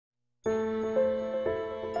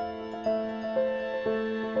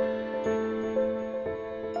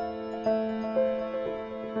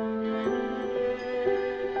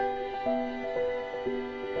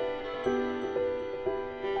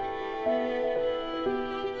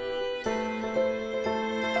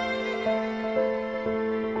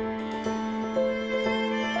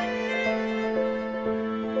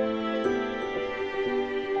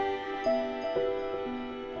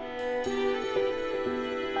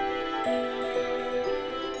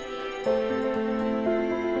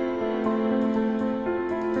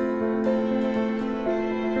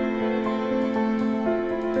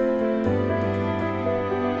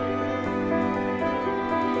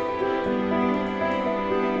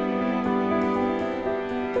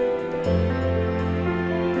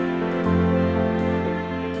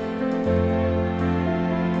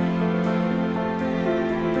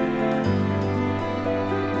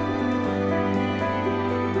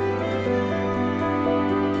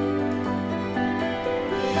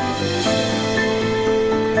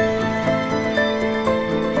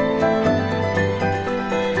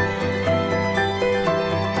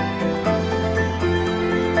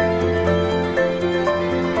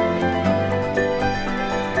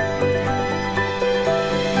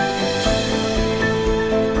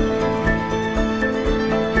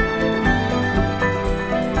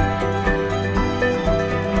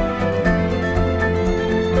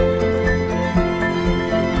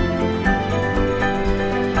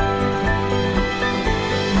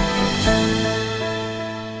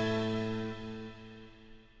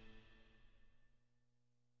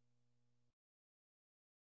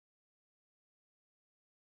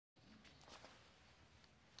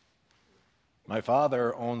My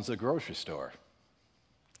father owns a grocery store,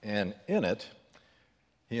 and in it,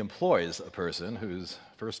 he employs a person whose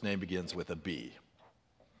first name begins with a B.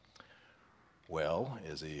 Well,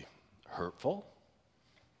 is he hurtful?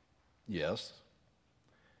 Yes.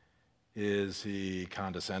 Is he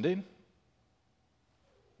condescending?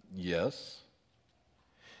 Yes.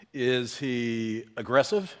 Is he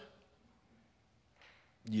aggressive?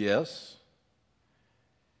 Yes.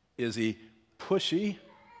 Is he pushy?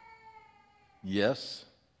 Yes.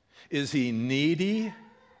 Is he needy?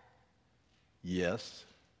 Yes.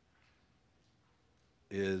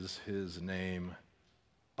 Is his name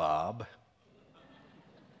Bob?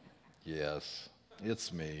 Yes,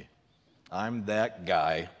 it's me. I'm that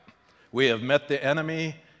guy. We have met the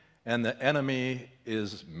enemy, and the enemy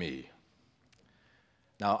is me.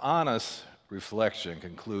 Now, honest reflection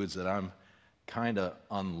concludes that I'm kind of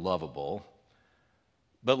unlovable.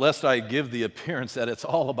 But lest I give the appearance that it's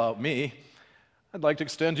all about me, I'd like to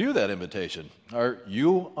extend you that invitation. Are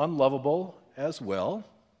you unlovable as well?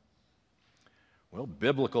 Well,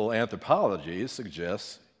 biblical anthropology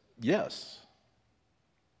suggests yes.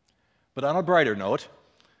 But on a brighter note,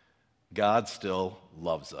 God still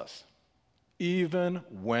loves us, even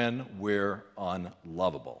when we're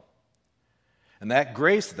unlovable. And that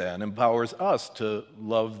grace then empowers us to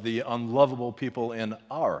love the unlovable people in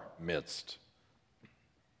our midst.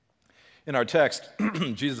 In our text,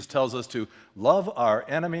 Jesus tells us to love our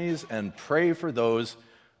enemies and pray for those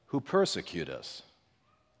who persecute us.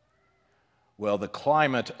 Well, the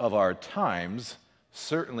climate of our times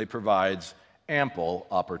certainly provides ample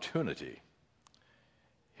opportunity.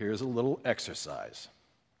 Here's a little exercise.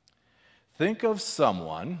 Think of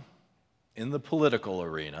someone in the political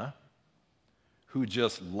arena who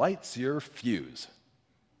just lights your fuse.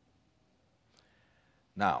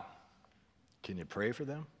 Now, can you pray for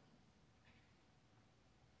them?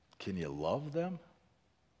 Can you love them?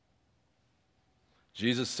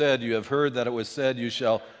 Jesus said, "You have heard that it was said, you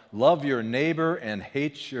shall love your neighbor and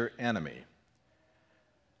hate your enemy."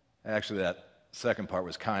 Actually, that second part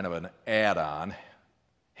was kind of an add-on.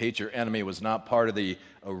 Hate your enemy was not part of the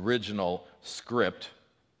original script.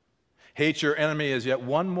 Hate your enemy is yet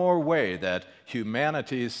one more way that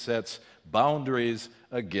humanity sets boundaries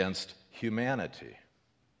against humanity.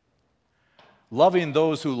 Loving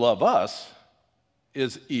those who love us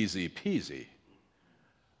is easy peasy.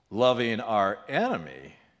 Loving our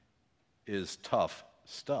enemy is tough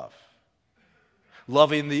stuff.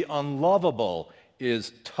 Loving the unlovable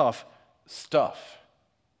is tough stuff.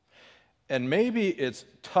 And maybe it's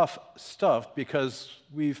tough stuff because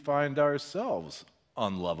we find ourselves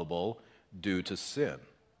unlovable due to sin.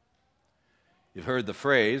 You've heard the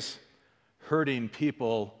phrase, hurting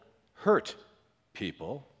people hurt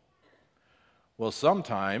people. Well,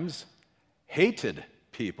 sometimes hated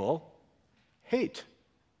people hate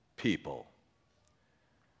people.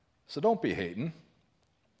 So don't be hating.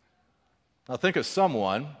 Now think of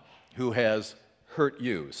someone who has hurt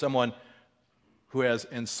you, someone who has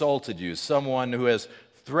insulted you, someone who has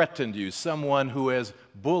threatened you, someone who has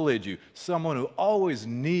bullied you, someone who always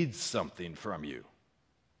needs something from you.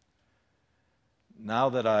 Now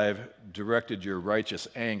that I've directed your righteous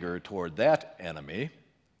anger toward that enemy,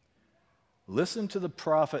 listen to the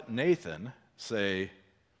prophet Nathan say,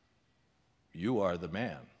 "You are the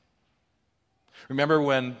man." Remember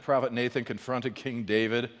when prophet Nathan confronted King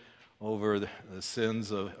David over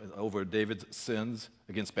David's sins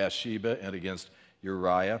against Bathsheba and against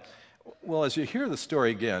Uriah? Well, as you hear the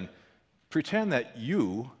story again, pretend that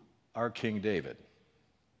you are King David.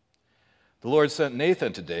 The Lord sent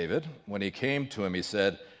Nathan to David. When he came to him, he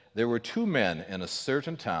said, "There were two men in a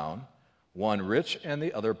certain town, one rich and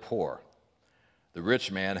the other poor. The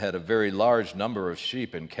rich man had a very large number of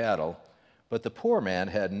sheep and cattle, but the poor man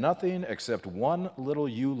had nothing except one little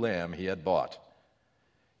ewe lamb he had bought.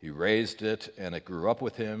 He raised it, and it grew up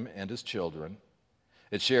with him and his children.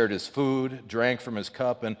 It shared his food, drank from his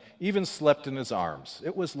cup, and even slept in his arms.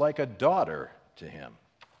 It was like a daughter to him.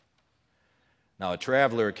 Now a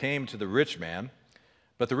traveler came to the rich man,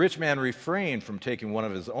 but the rich man refrained from taking one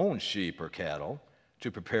of his own sheep or cattle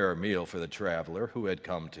to prepare a meal for the traveler who had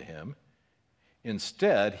come to him.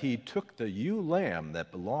 Instead, he took the ewe lamb that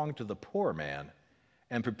belonged to the poor man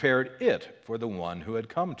and prepared it for the one who had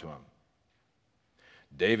come to him.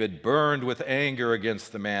 David burned with anger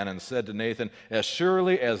against the man and said to Nathan, 'As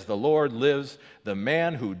surely as the Lord lives, the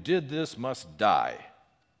man who did this must die.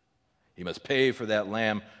 He must pay for that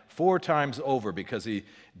lamb 4 times over because he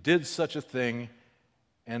did such a thing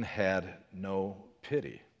and had no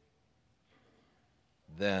pity.'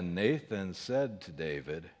 Then Nathan said to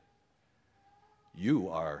David, 'You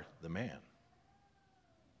are the man.'"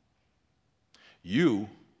 You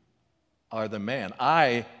are the man.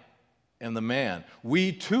 I am the man.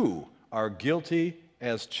 We too are guilty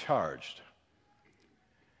as charged.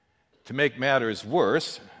 To make matters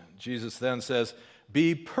worse, Jesus then says,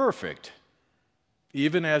 be perfect,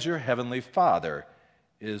 even as your heavenly Father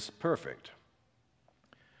is perfect.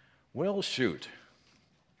 Well, shoot.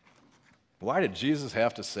 Why did Jesus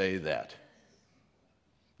have to say that?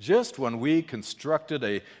 Just when we constructed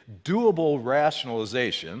a doable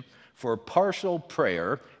rationalization for partial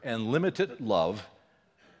prayer and limited love,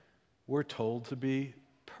 we're told to be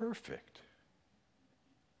perfect.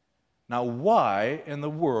 Now, why in the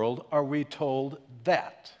world are we told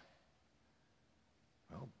that?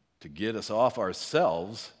 Well, to get us off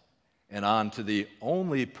ourselves and on to the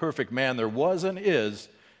only perfect man there was and is,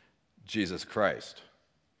 Jesus Christ.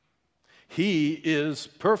 He is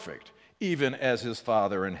perfect, even as his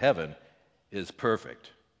Father in heaven is perfect.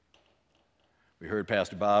 We heard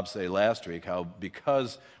Pastor Bob say last week how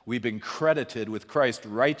because we've been credited with Christ's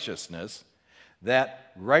righteousness,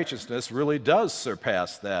 that righteousness really does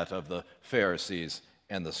surpass that of the Pharisees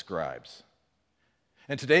and the scribes.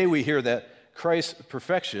 And today we hear that Christ's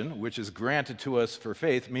perfection, which is granted to us for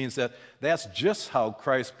faith, means that that's just how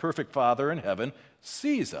Christ's perfect Father in heaven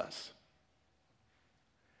sees us.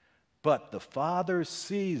 But the Father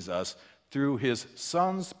sees us through his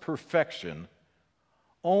Son's perfection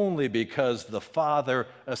only because the Father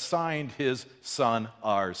assigned his Son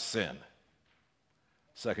our sin.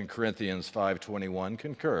 2 Corinthians 5:21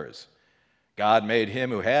 concurs. God made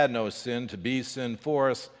him who had no sin to be sin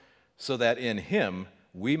for us, so that in him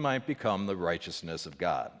we might become the righteousness of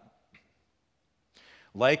God.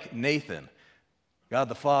 Like Nathan, God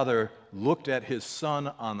the Father looked at his Son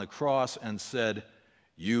on the cross and said,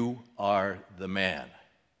 "You are the man.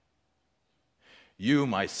 You,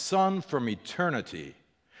 my Son from eternity,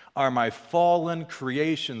 are my fallen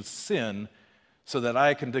creation's sin, so that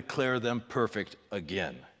I can declare them perfect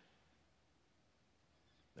again."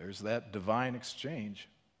 There's that divine exchange.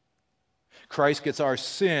 Christ gets our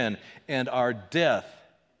sin and our death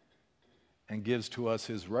and gives to us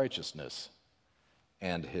his righteousness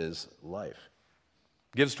and his life.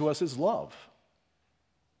 Gives to us his love.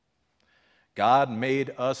 God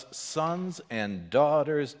made us sons and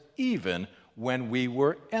daughters even when we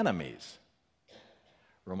were enemies.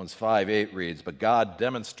 Romans 5:8 reads, "But God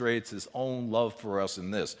demonstrates his own love for us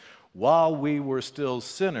in this: while we were still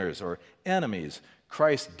sinners or enemies,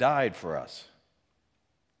 Christ died for us."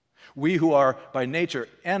 We who are by nature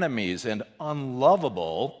enemies and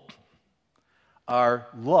unlovable are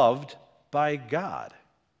loved by God.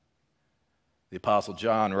 The Apostle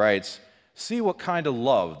John writes, "See what kind of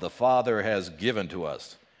love the Father has given to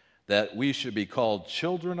us, that we should be called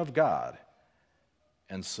children of God,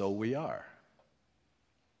 and so we are."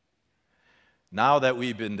 Now that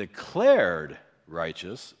we've been declared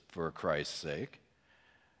righteous for Christ's sake,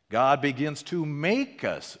 God begins to make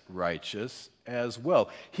us righteous as well.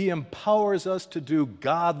 He empowers us to do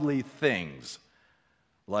godly things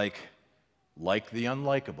like the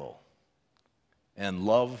unlikable and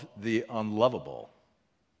love the unlovable.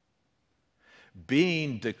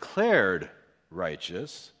 Being declared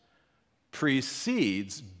righteous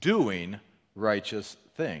precedes doing righteous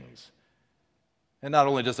things. And not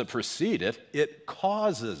only does it precede it, it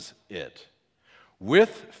causes it.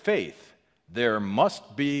 With faith, there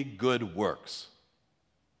must be good works.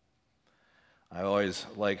 I always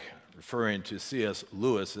like referring to C.S.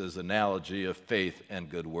 Lewis's analogy of faith and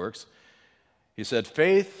good works. He said,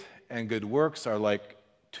 faith and good works are like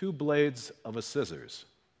two blades of a scissors,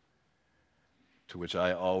 to which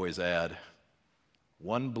I always add,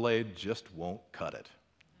 one blade just won't cut it.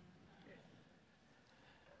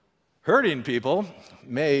 Hurting people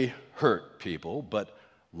may hurt people, but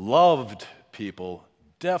loved people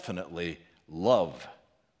definitely love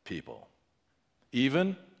people,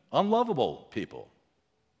 even unlovable people.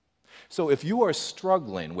 So if you are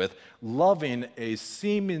struggling with loving a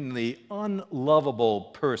seemingly unlovable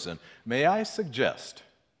person, may I suggest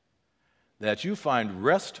that you find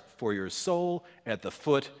rest for your soul at the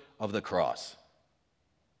foot of the cross.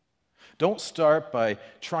 Don't start by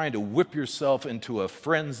trying to whip yourself into a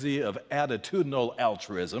frenzy of attitudinal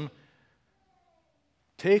altruism.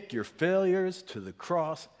 Take your failures to the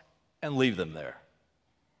cross and leave them there.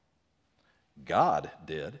 God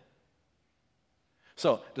did.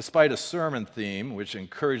 So, despite a sermon theme which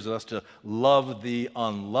encourages us to love the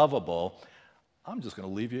unlovable, I'm just going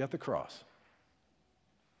to leave you at the cross.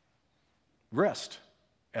 Rest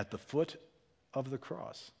at the foot of the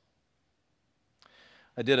cross.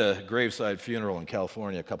 I did a graveside funeral in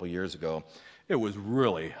California a couple years ago. It was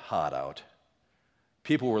really hot out.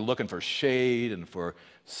 People were looking for shade and for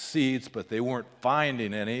seats, but they weren't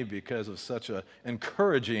finding any because of such an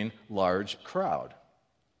encouraging large crowd.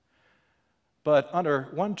 But under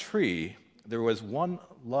one tree, there was one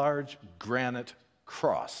large granite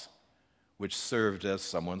cross, which served as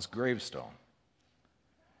someone's gravestone.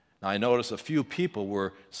 Now, I noticed a few people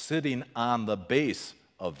were sitting on the base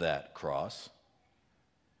of that cross,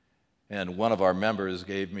 and one of our members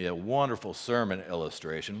gave me a wonderful sermon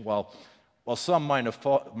illustration. While some might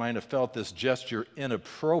have felt this gesture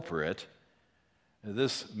inappropriate,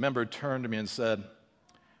 this member turned to me and said,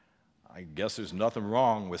 "I guess there's nothing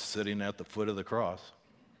wrong with sitting at the foot of the cross."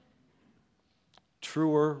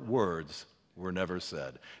 Truer words were never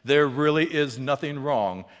said. There really is nothing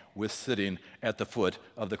wrong with sitting at the foot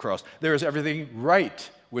of the cross. There is everything right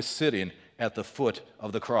with sitting at the foot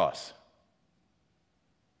of the cross.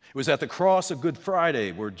 It was at the cross of Good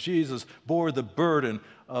Friday where Jesus bore the burden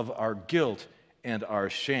of our guilt and our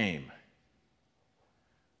shame.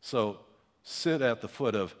 So sit at the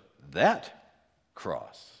foot of that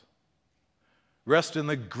cross. Rest in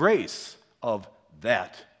the grace of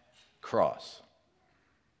that cross.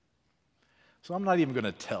 So I'm not even going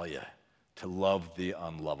to tell you to love the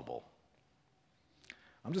unlovable.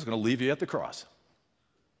 I'm just going to leave you at the cross.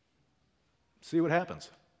 See what happens.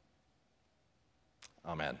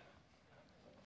 Amen.